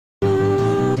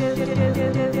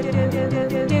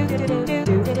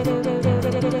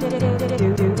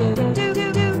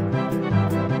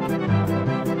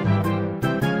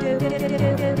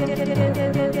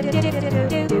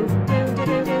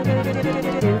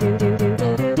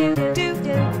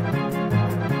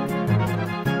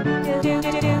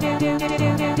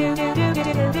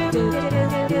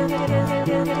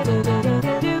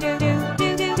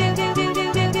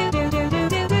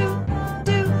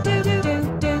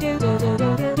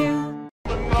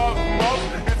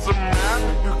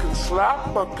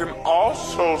but can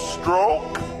also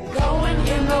stroke. Going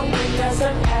in the wind as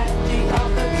an addict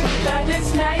of the truth that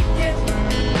is naked.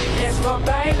 Yes,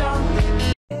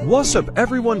 verbatim. What's up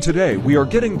everyone, today we are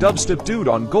getting Dubstep Dude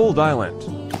on Gold Island.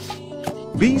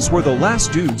 These were the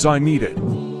last dudes I needed.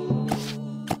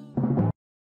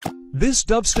 This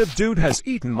Dubstep Dude has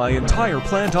eaten my entire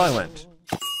plant island.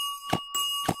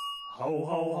 Ho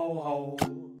ho ho ho.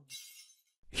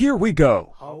 Here we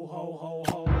go. Ho ho ho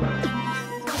ho.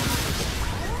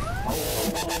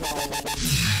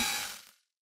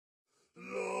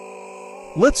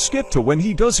 Let's skip to when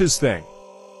he does his thing.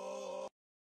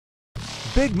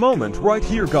 Big moment right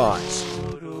here, guys.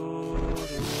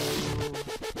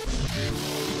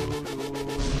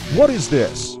 What is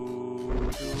this?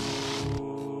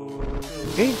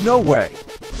 Ain't no way.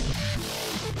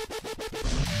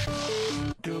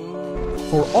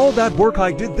 For all that work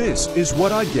I did, this is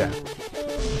what I get.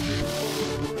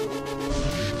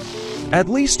 At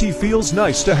least he feels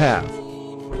nice to have.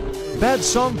 Bad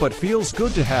song but feels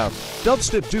good to have.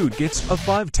 Dubstep Dude gets a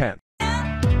 5/10.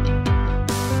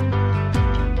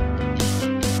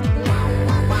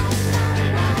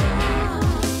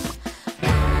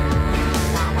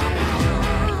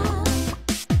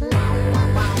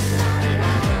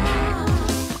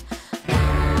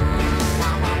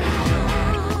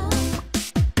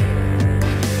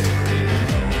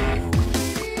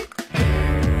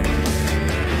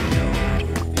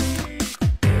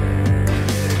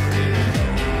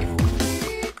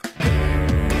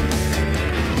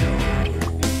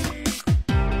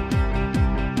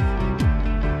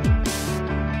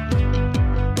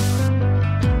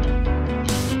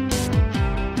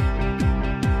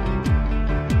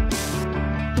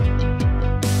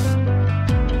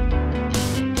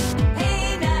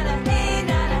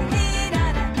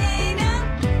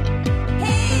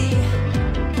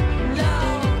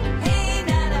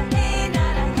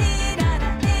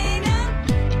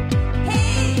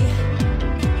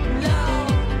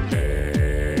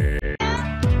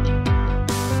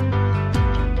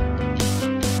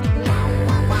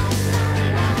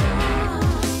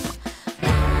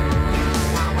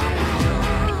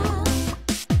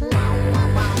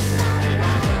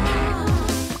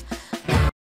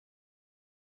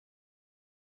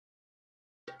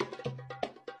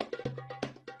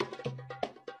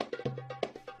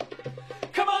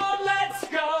 Come on, let's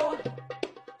go.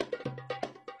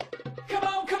 Come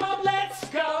on, let's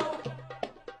go.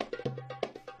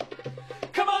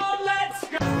 Come on, let's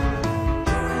go.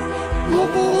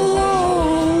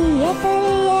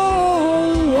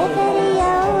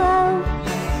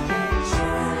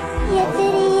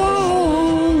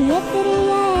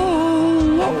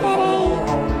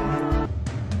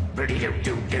 Birdie doo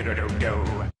doo doo doo doo doo.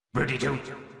 Birdie doo.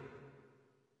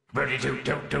 Birdie doo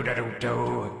doo doo doo doo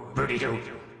doo. Birdie doo.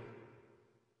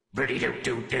 Birdie doo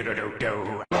doo doo doo doo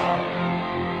doo.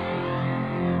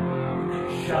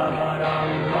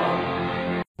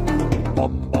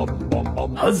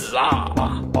 Huzzah!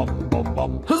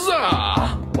 Huzzah!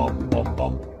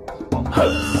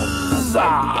 Huzzah!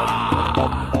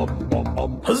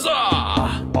 Huzzah!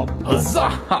 Huzzah!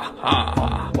 Huzzah!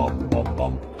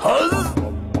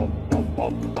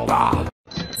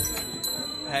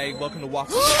 Hey, welcome to Walk.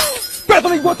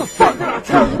 Bethany, what the fuck did I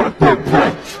tell you?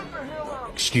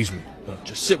 Excuse me.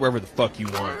 Just sit wherever the fuck you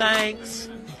want. Thanks.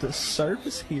 The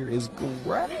service here is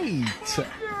great.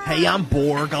 Hey, I'm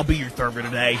Borg. I'll be your server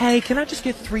today. Hey, can I just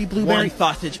get 3 blueberry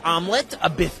sausage omelet, a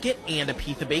biscuit, and a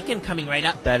piece of bacon coming right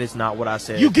up? That is not what I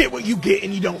said. You get what you get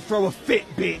and you don't throw a fit,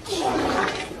 bitch.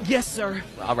 Yes, sir.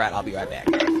 Alright, I'll be right back.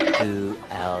 2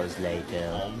 hours later.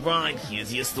 Alright,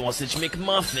 here's your sausage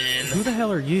McMuffin. Who the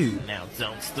hell are you? Now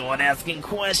don't start asking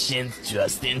questions,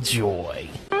 just enjoy.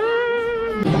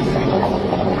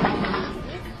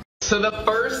 So the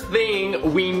first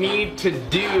thing we need to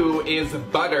do is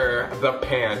butter the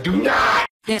pan. Do not!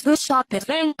 This is shop is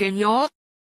thinking, yo.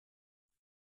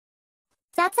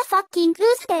 That's a fucking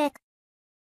glue stick.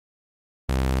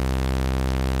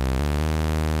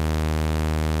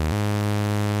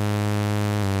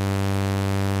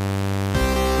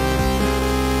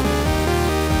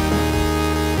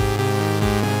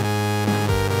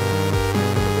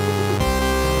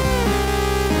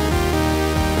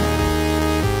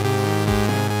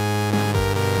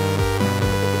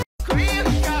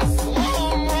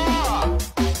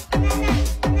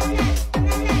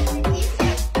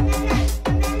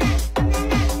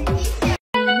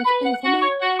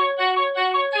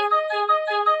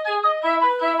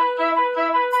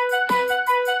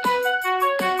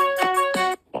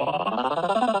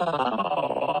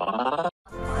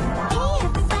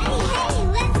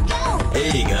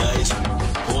 Hey guys,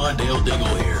 Quandale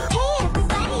Diggle here.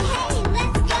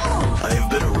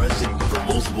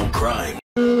 terrible crime.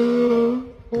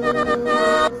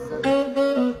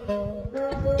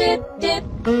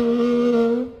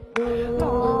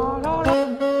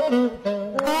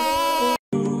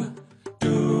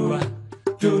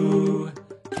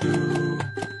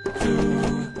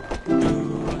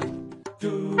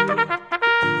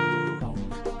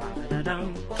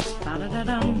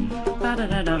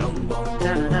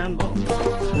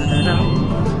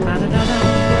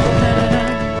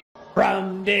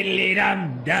 Rum diddly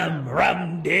dum dum,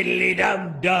 rum diddly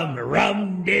dum dum,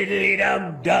 rum diddly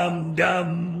dum dum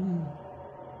dum.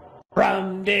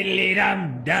 Rum diddly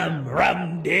dum dum,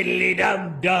 rum diddly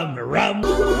dum dum, rum.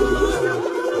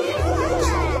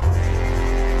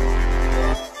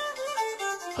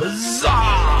 Huzzah!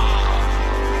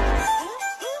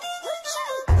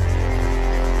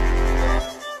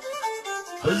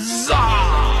 Huzzah!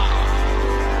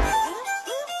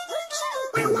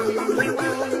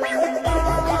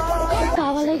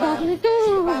 Gobbly gobbly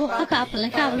goo, a gobbly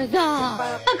gobbly gaw,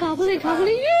 a gobbly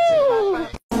gobbly you.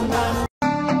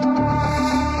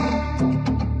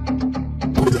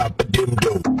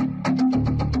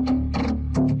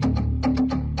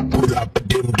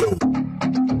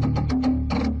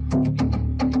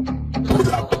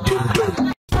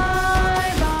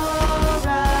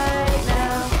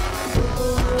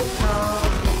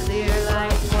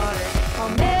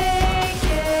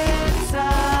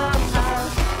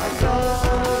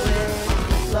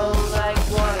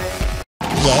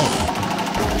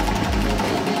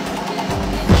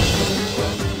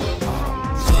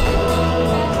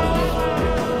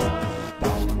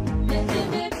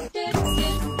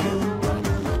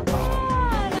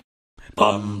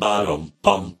 Bum bottom,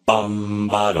 bum bum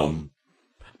bottom,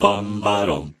 bum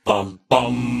bottom, bum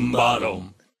bum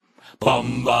bottom,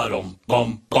 bum bottom,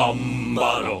 bum bum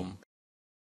bottom.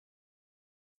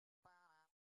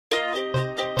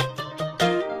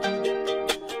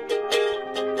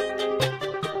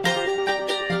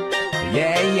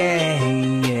 Yeah, yeah,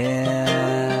 yeah.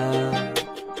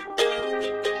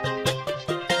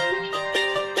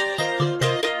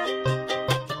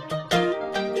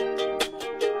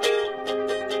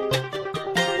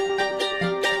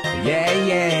 Yeah,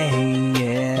 yeah,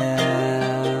 yeah.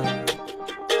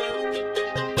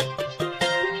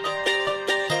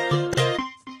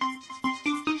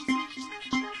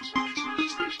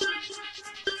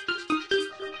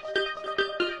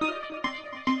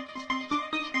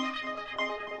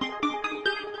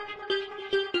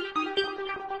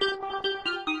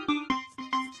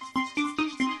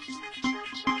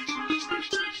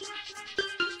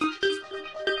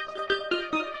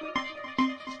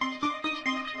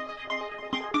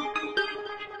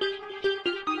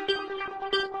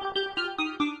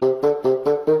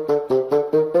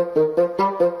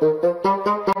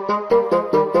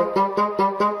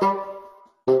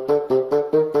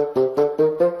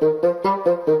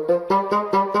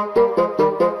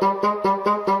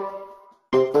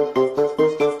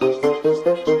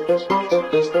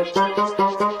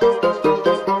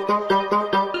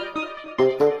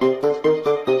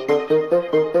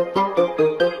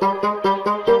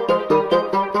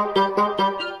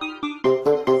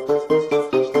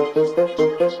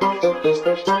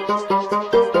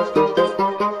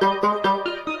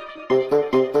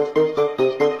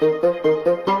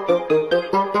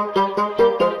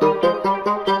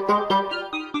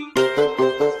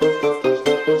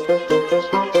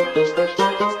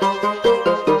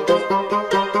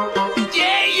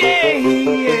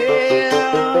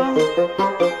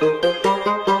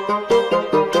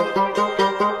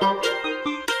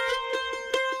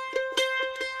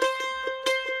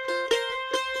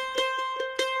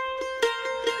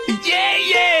 Yeah,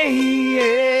 yeah,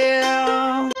 yeah.